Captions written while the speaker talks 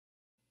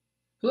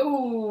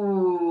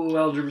Hello,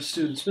 algebra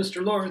students.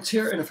 Mr. Lawrence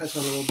here, and if I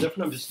sound a little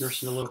different, I'm just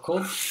nursing a little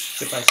cold.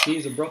 If I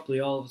sneeze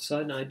abruptly all of a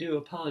sudden, I do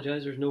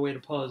apologize. There's no way to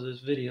pause this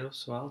video,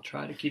 so I'll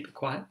try to keep it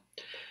quiet.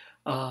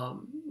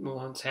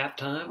 It's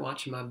halftime,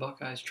 watching my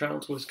Buckeyes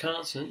trounce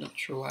Wisconsin. Not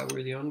sure why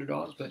we're the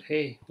underdogs, but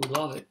hey, we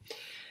love it.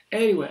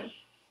 Anyway,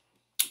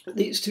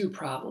 these two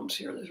problems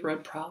here, this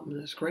red problem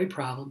and this gray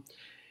problem,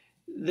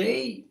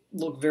 they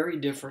look very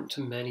different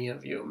to many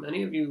of you.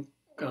 Many of you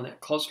on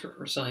that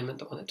cluster assignment,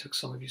 the one that took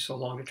some of you so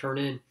long to turn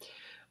in,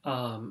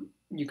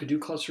 you could do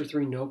cluster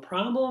 3 no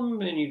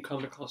problem, and you'd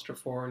come to cluster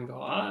 4 and go,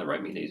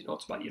 write me these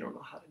notes, but you don't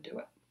know how to do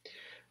it.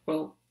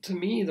 Well, to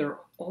me, they're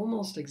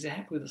almost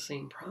exactly the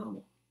same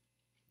problem.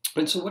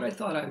 And so what I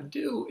thought I would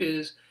do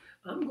is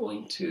I'm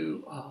going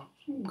to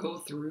go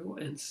through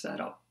and set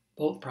up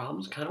both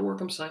problems, kind of work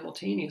them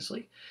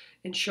simultaneously,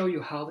 and show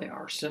you how they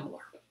are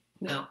similar.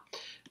 Now,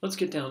 let's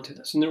get down to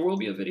this. And there will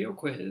be a video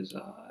quiz.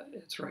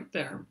 It's right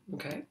there,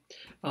 okay?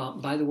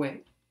 By the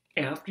way,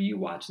 after you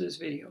watch this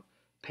video,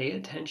 pay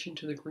attention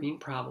to the green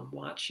problem.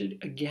 Watch it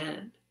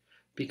again,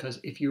 because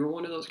if you're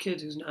one of those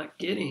kids who's not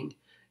getting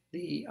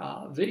the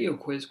video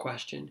quiz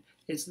question,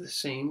 it's the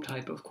same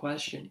type of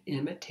question.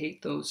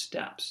 Imitate those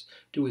steps.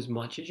 Do as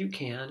much as you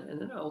can,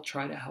 and then I'll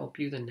try to help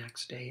you the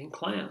next day in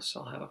class.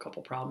 I'll have a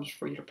couple problems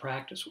for you to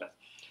practice with.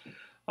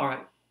 All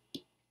right,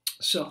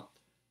 so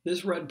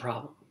this red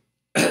problem.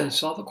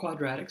 Solve a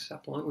quadratic,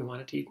 step 1, we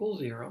want it to equal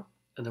 0,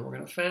 and then we're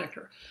going to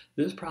factor.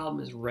 This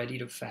problem is ready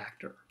to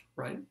factor,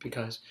 right?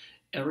 Because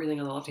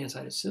everything on the left-hand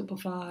side is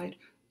simplified,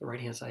 the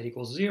right-hand side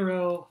equals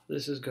 0.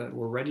 This is good.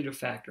 We're ready to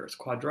factor. It's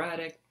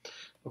quadratic.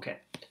 Okay,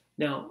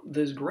 now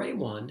this gray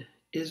one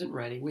isn't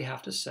ready. We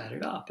have to set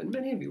it up, and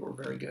many of you are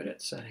very good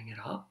at setting it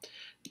up.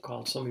 I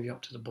called some of you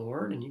up to the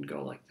board, and you'd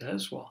go like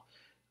this. Well,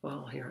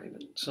 here,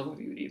 some of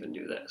you would even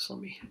do this.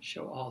 Let me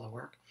show all the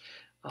work.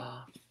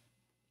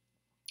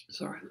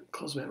 Sorry,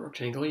 close that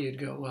rectangle, you'd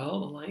go, well,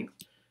 the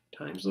length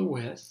times the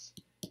width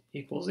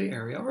equals the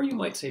area, or you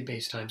might say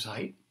base times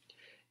height.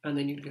 And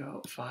then you'd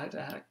go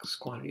 5x,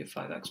 quantity of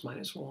 5x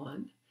minus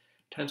 1,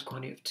 times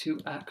quantity of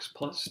 2x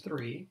plus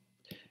 3.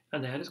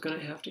 And that is going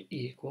to have to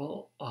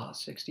equal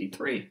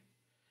 63,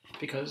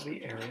 because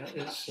the area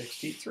is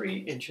 63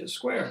 inches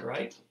squared,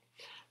 right?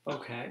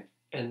 Okay,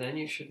 and then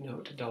you should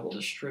know to double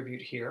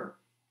distribute here.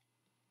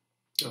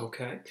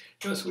 Okay,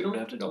 so we don't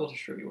have to double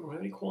distribute. We don't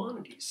have any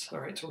quantities. All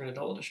right, so we're going to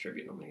double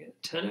distribute. I'm going to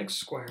get 10x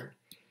squared.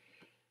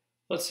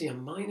 Let's see, a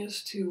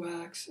minus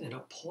 2x and a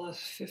plus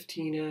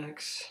 15x.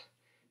 It's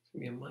going to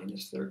be a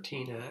minus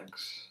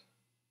 13x.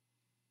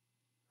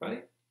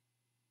 Right?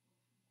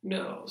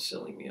 No,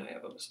 silly me, I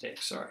have a mistake.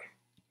 Sorry.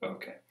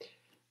 Okay.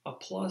 A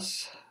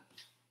plus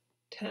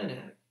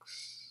 10x.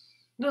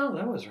 No,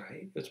 that was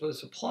right. It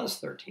was a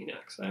plus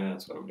 13x.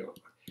 That's what I'm doing.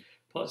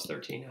 Plus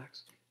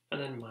 13x.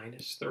 And then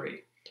minus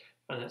 3.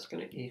 And that's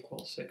going to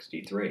equal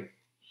 63.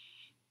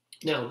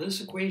 Now, this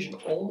equation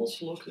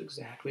almost looks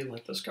exactly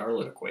like the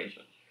Scarlet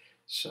equation.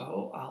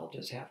 So I'll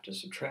just have to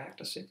subtract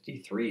a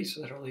 63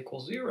 so that it'll equal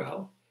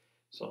 0.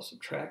 So I'll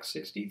subtract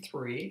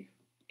 63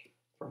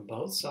 from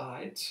both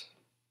sides.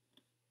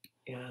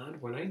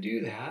 And when I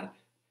do that,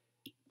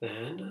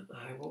 then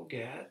I will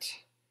get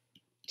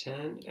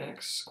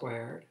 10x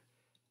squared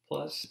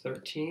plus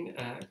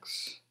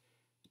 13x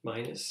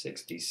minus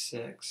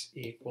 66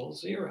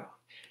 equals 0.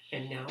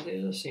 And now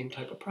they're the same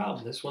type of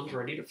problem. This one's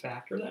ready to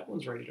factor, that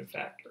one's ready to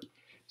factor.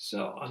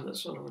 So on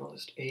this one, I'm going to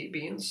list A,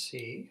 B, and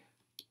C.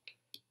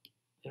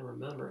 And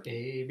remember,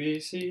 A, B,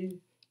 C,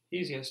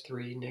 easy as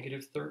 3,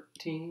 negative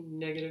 13,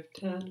 negative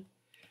 10. And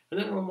then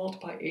I'm going to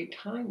multiply 8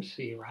 times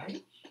C,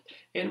 right?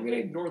 And I'm going to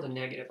ignore the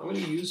negative. I'm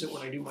going to use it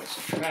when I do my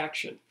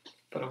subtraction,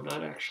 but I'm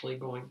not actually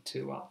going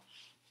to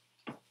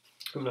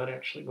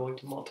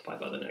multiply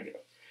by the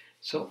negative.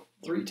 So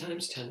 3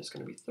 times 10 is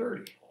going to be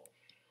 30.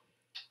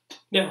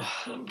 Now,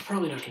 I'm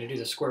probably not going to do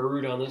the square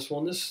root on this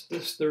one. This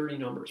 30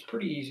 number is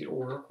pretty easy to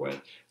work with.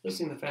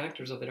 Listing the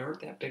factors of it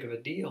aren't that big of a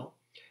deal.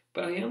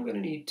 But I am going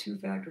to need 2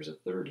 factors of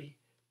 30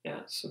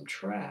 that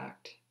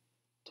subtract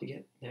to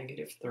get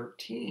negative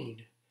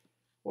 13.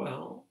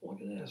 Well, look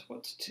at this.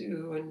 What's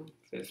 2 and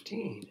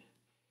 15?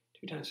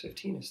 2 times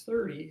 15 is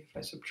 30. If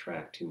I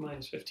subtract 2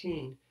 minus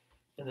 15,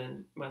 and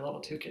then my level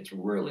 2 kids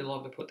really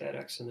love to put that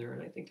x in there,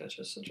 and I think that's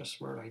just such a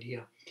smart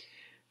idea.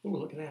 Ooh,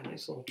 look at that,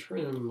 nice little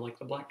trim, like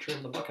the black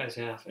trim the Buckeyes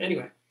have.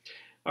 Anyway,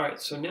 all right,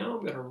 so now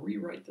I'm going to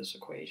rewrite this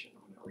equation.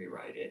 I'm going to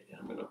rewrite it, and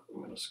I'm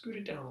going to scoot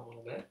it down a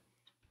little bit.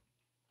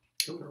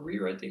 I'm going to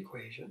rewrite the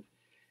equation,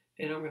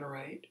 and I'm going to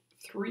write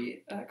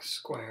 3x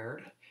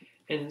squared,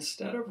 and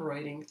instead of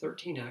writing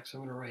 13x, I'm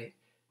going to write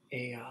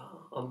a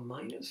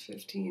minus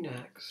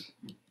 15x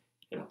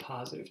and a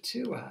positive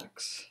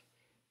 2x,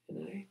 and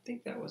then I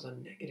think that was a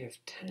negative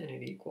 10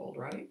 it equaled,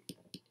 right?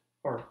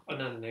 Or not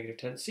a negative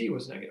 10, C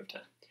was negative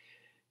 10.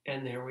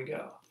 And there we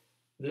go.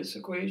 This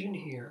equation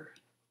here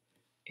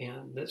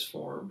and this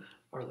form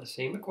are the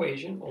same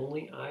equation,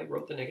 only I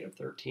wrote the negative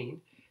 13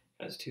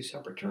 as 2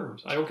 separate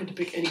terms. I don't get to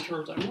pick any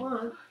terms I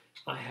want.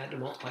 I had to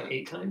multiply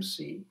 8 times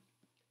C,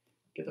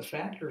 get the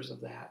factors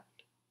of that,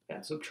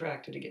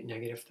 subtracted to get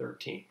negative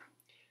 13.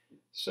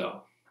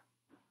 So,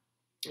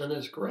 on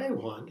this gray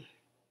one,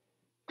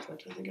 in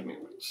fact, I think I'm going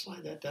to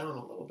slide that down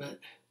a little bit.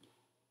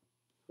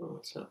 Oh,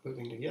 it's not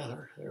moving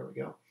together. There we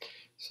go.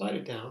 Slide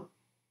it down.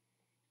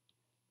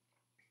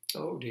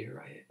 Oh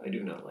dear, I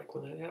do not like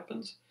when that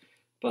happens,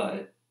 but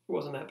it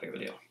wasn't that big of a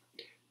deal.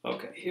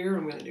 Okay, here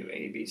I'm going to do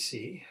A, B,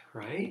 C,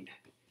 right?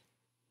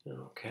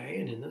 Okay,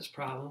 and in this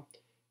problem,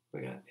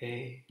 we got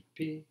A,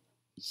 B,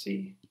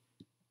 C,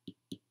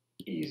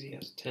 easy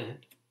as 10,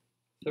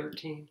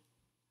 13,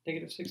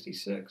 negative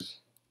 66.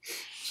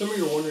 Some of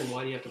you are wondering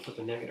why do you have to put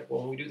the negative.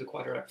 Well, when we do the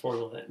quadratic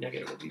formula, that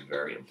negative will be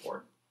very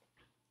important.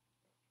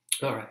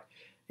 All right,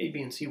 A,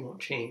 B, and C won't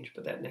change,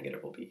 but that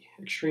negative will be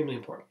extremely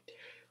important.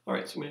 All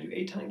right, so I'm going to do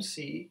A times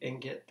C and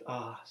get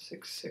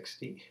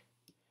 660.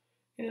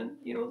 And,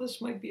 you know,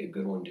 this might be a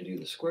good one to do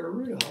the square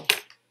root of.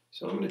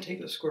 So I'm going to take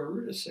the square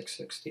root of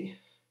 660.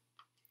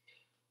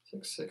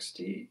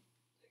 660, take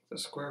the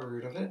square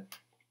root of it,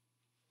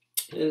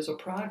 is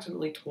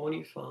approximately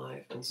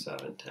 25 and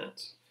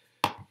 7/10.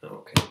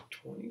 Okay,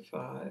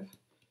 25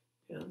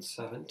 and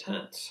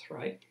 7/10,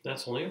 right?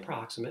 That's only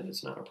approximate.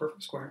 It's not a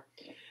perfect square.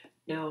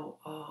 Now,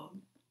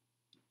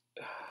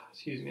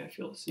 excuse me, I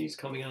feel a sneeze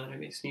coming on. I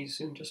may sneeze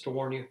soon, just to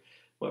warn you.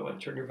 Might want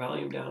to turn your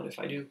volume down if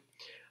I do.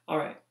 All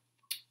right,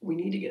 we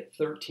need to get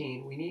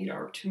 13. We need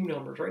our two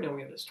numbers. Right now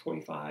we have this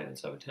 25 and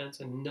 7/10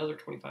 and another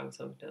 25 and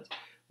 7/10.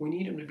 We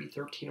need them to be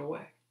 13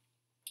 away.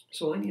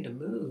 So I need to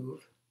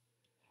move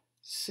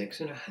 6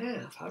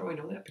 1/2. How do I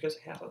know that? Because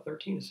half of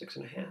 13 is 6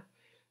 1/2.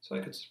 So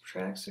I could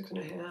subtract 6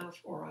 1/2,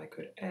 or I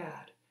could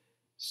add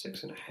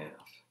 6 1/2.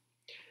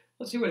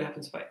 Let's see what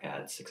happens if I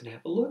add 6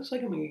 1/2. It looks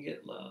like I'm going to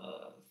get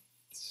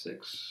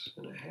 6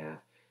 1/2.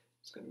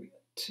 It's going to be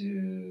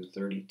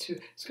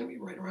 32. It's going to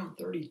be right around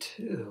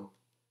 32.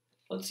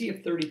 Let's see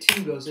if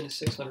 32 goes into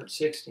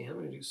 660. I'm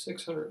going to do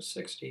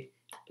 660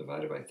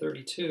 divided by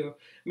 32.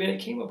 I mean, I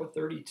came up with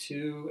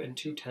 32 and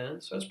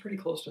 2/10, so that's pretty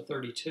close to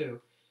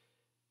 32.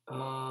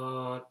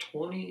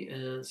 20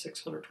 and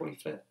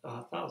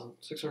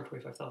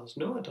 625,000.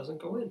 No, it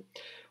doesn't go in.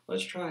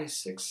 Let's try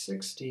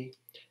 660,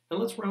 and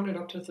let's round it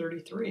up to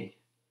 33,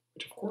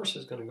 which of course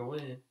is going to go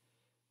in.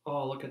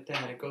 Oh, look at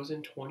that. It goes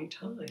in 20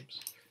 times.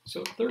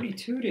 So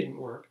 32 didn't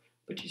work,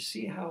 but you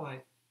see how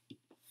I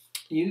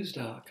used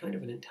kind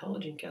of an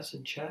intelligent guess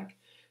and check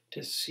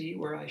to see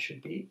where I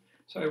should be.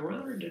 So I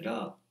rounded it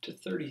up to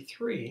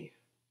 33.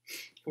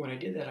 When I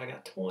did that, I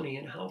got 20,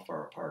 and how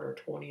far apart are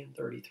 20 and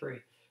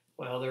 33?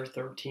 Well, they're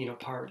 13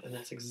 apart, and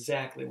that's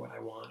exactly what I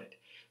wanted.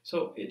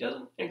 So it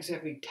doesn't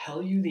exactly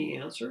tell you the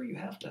answer. You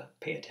have to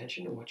pay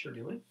attention to what you're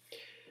doing.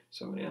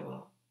 So I'm going to have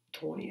a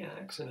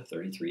 20x and a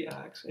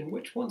 33x, and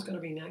which one's going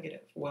to be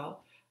negative?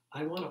 Well,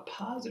 I want a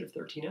positive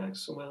 13x,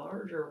 so my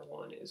larger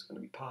one is going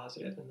to be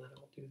positive, and then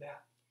I'll do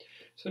that.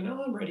 So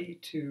now I'm ready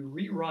to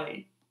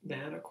rewrite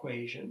that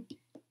equation.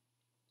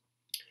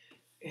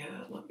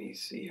 And let me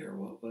see here,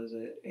 what was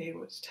it? A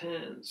was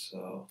 10,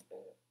 so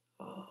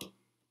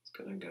it's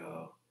going to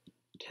go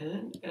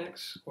 10x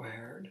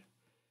squared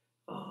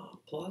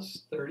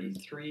plus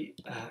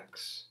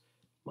 33x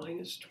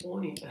minus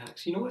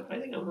 20x. You know what? I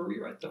think I'm going to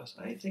rewrite those.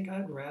 I think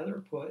I'd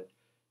rather put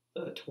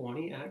the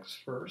 20x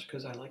first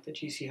because I like the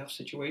GCF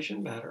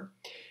situation better.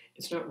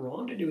 It's not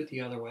wrong to do it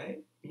the other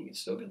way. You can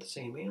still get the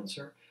same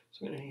answer.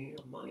 So I'm going to need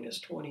a minus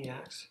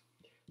 20x,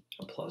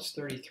 a plus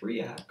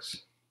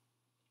 33x,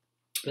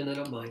 and then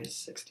a minus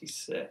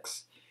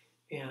 66.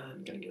 And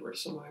I'm going to get rid of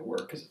some of my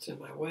work because it's in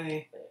my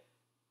way.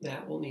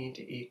 That will need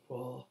to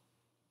equal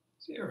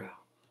 0,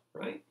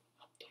 right?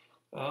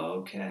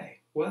 Okay,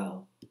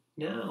 well,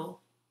 now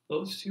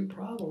those two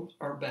problems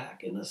are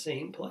back in the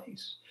same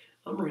place.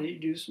 I'm ready to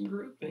do some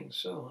grouping.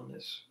 So on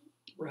this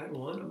red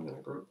one, I'm going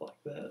to group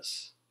like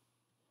this.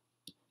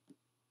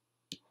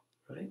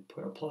 Right,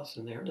 put a plus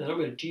in there. Then I'm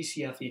going to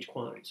GCF each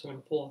quantity. So I'm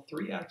going to pull a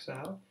 3x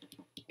out,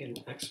 get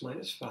an x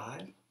minus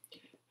 5. And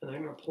then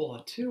I'm going to pull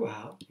a 2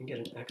 out and get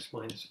an x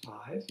minus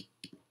 5.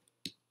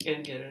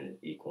 And get it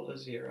equal to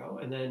 0.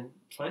 And then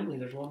finally,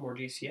 there's one more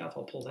GCF.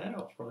 I'll pull that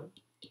out front.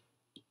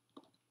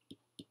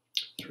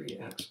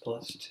 3x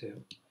plus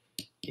 2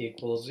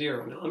 equals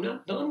 0. Now, I'm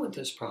not done with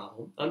this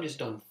problem. I'm just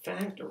done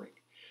factoring.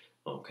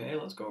 Okay,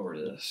 let's go over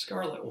to the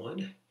scarlet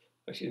one.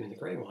 Excuse me, the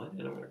gray one.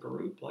 And I'm going to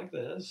group like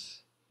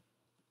this.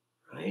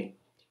 Right?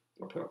 I'm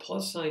going to put a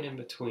plus sign in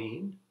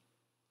between.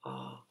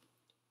 I'm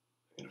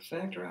going to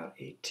factor out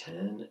a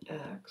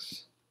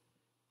 10x.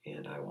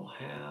 And I will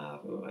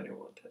have, oh, I don't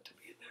want that to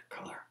be in that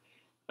color.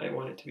 I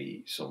want it to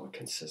be somewhat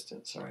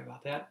consistent. Sorry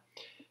about that.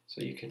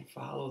 So you can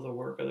follow the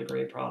work of the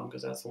gray problem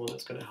because that's the one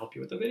that's going to help you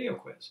with the video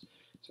quiz.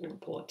 So I'm going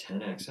to pull a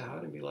 10x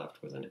out and be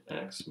left with an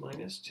x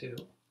minus 2.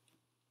 And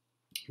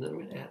then I'm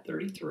going to add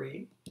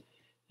 33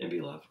 and be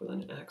left with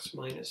an x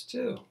minus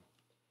 2.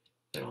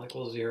 That'll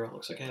equal 0. It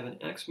looks like I have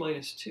an x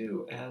minus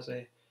 2 as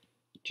a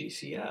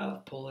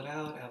GCF. Pull it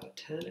out, have a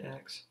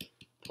 10x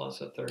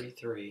plus a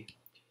 33.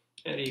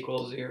 And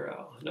equals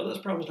 0. No, this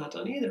problem's not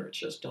done either. It's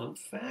just done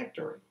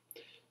factoring.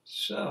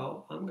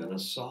 So I'm going to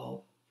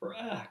solve for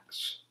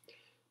x.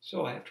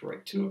 So I have to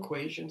write two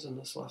equations on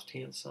this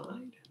left-hand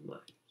side. My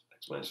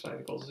x minus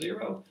 5 equals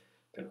 0.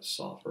 going to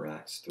solve for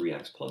x.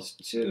 3x plus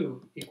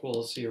 2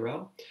 equals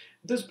 0.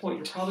 At this point,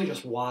 you're probably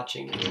just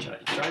watching, which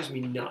drives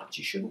me nuts.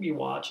 You shouldn't be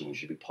watching. You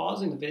should be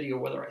pausing the video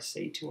whether I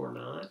say to or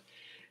not,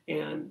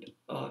 and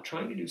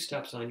trying to do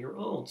steps on your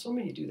own. Some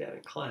of you do that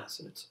in class,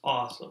 and it's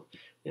awesome.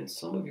 And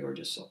some of you are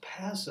just so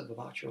passive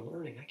about your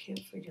learning, I can't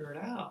figure it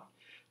out.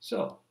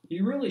 So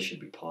you really should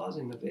be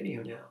pausing the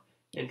video now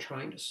and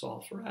trying to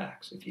solve for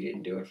x. If you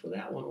didn't do it for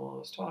that one while I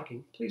was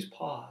talking, please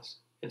pause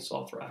and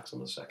solve for x on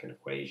the second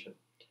equation.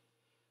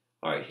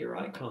 All right, here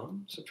I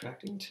come,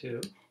 subtracting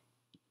 2.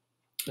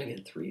 I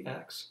get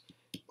 3x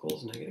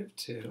equals negative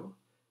 2.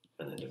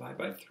 And then divide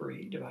by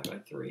 3,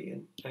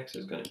 and x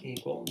is going to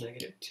equal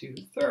negative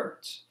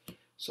 2/3.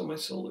 So my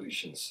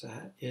solution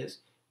set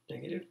is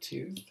negative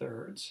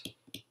 2/3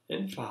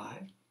 and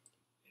 5.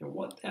 And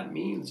what that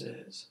means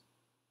is,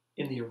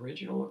 in the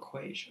original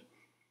equation,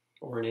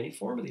 or in any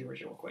form of the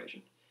original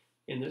equation,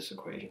 in this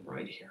equation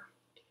right here,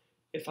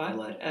 if I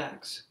let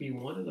x be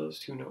one of those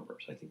two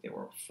numbers, I think they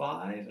were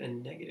 5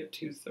 and negative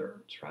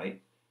 2/3,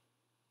 right?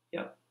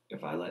 Yep.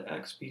 If I let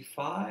x be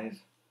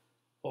 5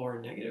 or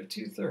negative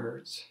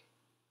 2/3,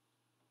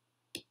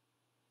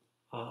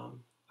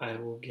 I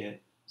will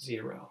get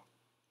 0.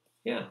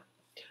 Yeah.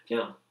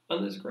 Now,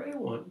 on this gray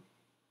one,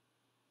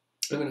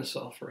 I'm going to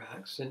solve for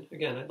x. And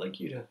again, I'd like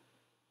you to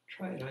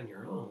try it on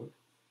your own.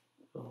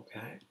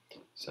 Okay.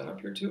 Set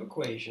up your two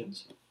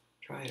equations.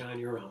 Try it on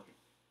your own.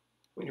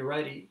 When you're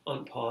ready,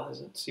 unpause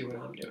and see what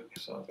I'm doing.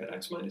 So I've got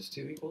x minus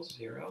 2 equals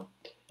 0.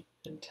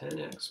 And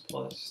 10x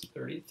plus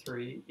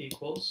 33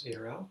 equals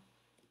 0.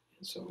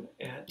 And so I'm going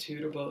to add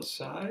 2 to both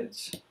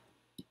sides.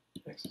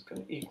 X is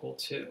going to equal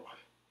 2.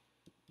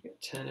 Get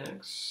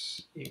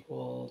 10x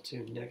equal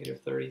to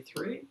negative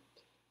 33.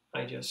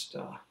 I just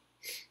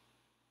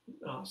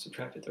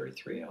subtracted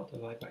 33. I'll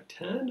divide by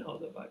 10. I'll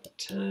divide by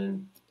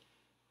 10.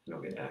 And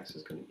I'll get x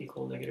is going to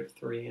equal negative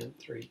 3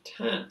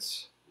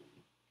 3/10.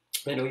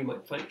 I know you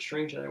might find it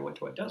strange that I went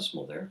to a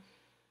decimal there,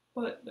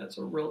 but that's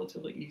a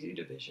relatively easy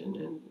division,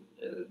 and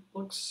it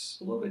looks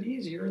a little bit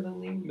easier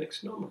than the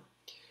mixed number.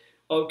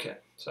 Okay,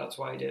 so that's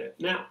why I did it.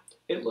 Now,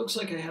 it looks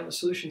like I have a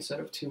solution set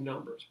of two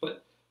numbers,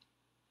 but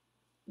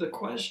the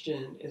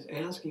question is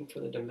asking for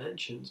the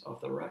dimensions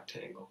of the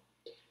rectangle.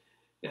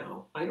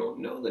 Now, I don't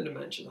know the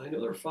dimensions. I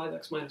know they're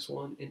 5x minus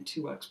 1 and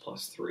 2x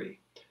plus 3.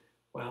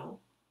 Well,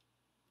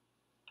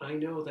 I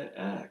know that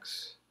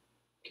x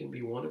can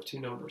be one of two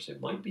numbers.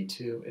 It might be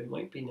 2. It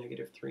might be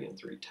negative 3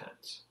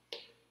 3/10.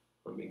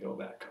 Let me go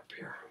back up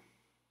here.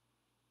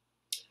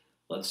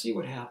 Let's see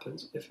what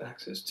happens if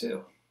x is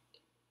 2.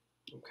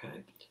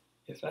 Okay.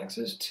 If x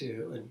is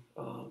 2, and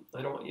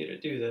I don't want you to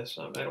do this.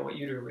 I don't want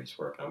you to erase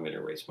work. I'm going to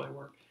erase my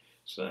work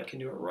so that I can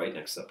do it right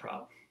next to the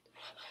problem.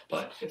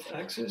 But if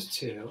x is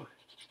 2,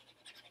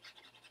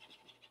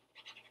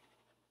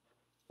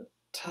 the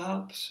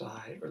top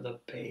side, or the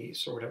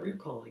base, or whatever you're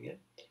calling it,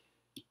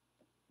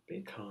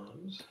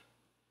 becomes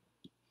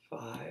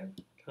 5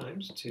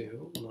 times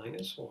 2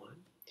 minus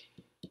 1,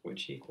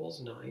 which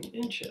equals 9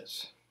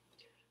 inches.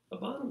 The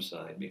bottom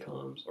side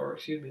becomes, or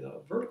excuse me, the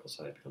vertical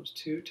side becomes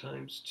 2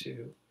 times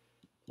 2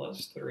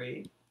 plus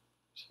 3,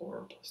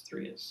 4 plus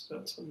 3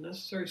 that's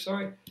unnecessary,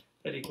 sorry,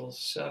 that equals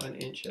 7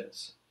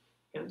 inches.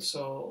 And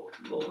so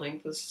the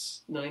length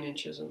is 9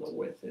 inches and the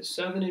width is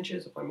 7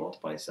 inches. If I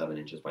multiply 7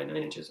 inches by 9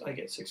 inches, I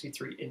get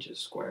 63 inches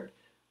squared.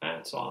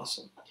 That's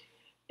awesome.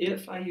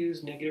 If I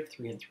use negative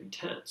 3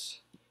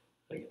 3/10,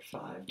 I get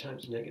 5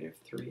 times negative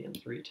 3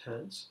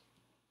 3/10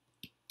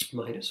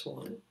 minus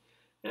 1.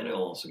 And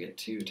I'll also get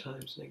 2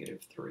 times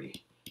negative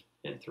 3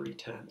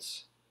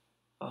 3/10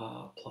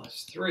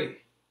 plus 3.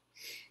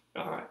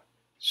 All right,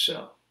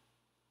 so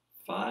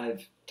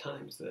 5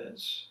 times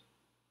this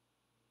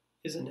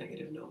is a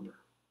negative number.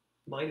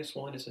 Minus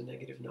 1 is a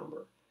negative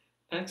number.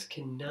 X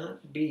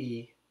cannot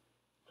be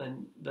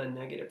the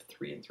negative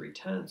 3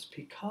 3/10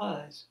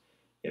 because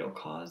it'll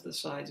cause the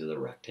sides of the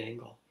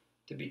rectangle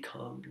to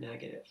become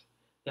negative.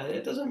 Now,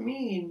 that doesn't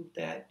mean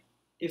that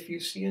if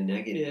you see a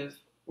negative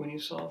when you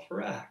solve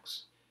for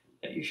x,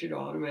 that you should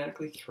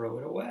automatically throw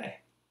it away.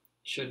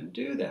 Shouldn't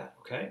do that,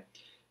 okay?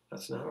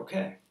 That's not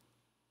okay.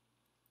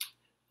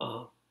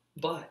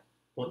 But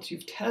once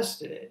you've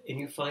tested it and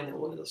you find that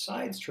one of the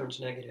sides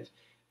turns negative,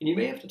 and you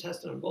may have to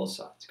test it on both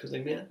sides because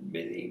they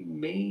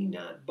may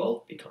not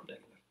both become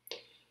negative.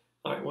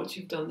 All right, once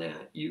you've done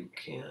that, you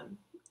can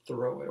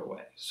throw it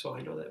away. So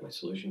I know that my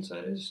solution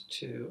set is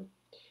 2.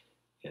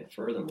 And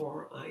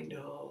furthermore, I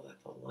know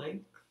that the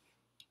length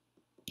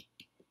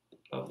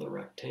of the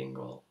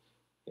rectangle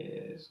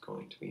is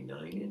going to be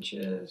 9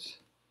 inches,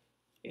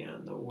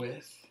 and the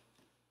width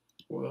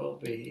will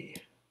be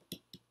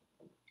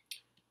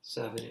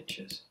 7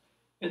 inches.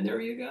 And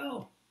there you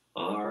go.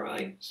 All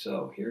right,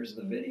 so here's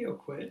the video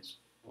quiz.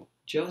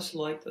 Just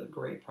like the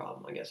gray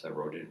problem. I guess I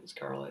wrote it in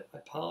scarlet. I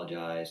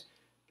apologize.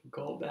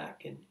 Go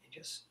back and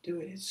just do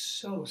it. It's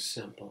so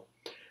simple.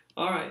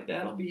 All right,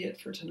 that'll be it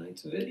for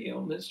tonight's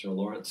video. Mr.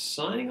 Laurence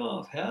signing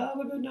off. Have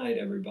a good night,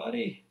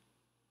 everybody.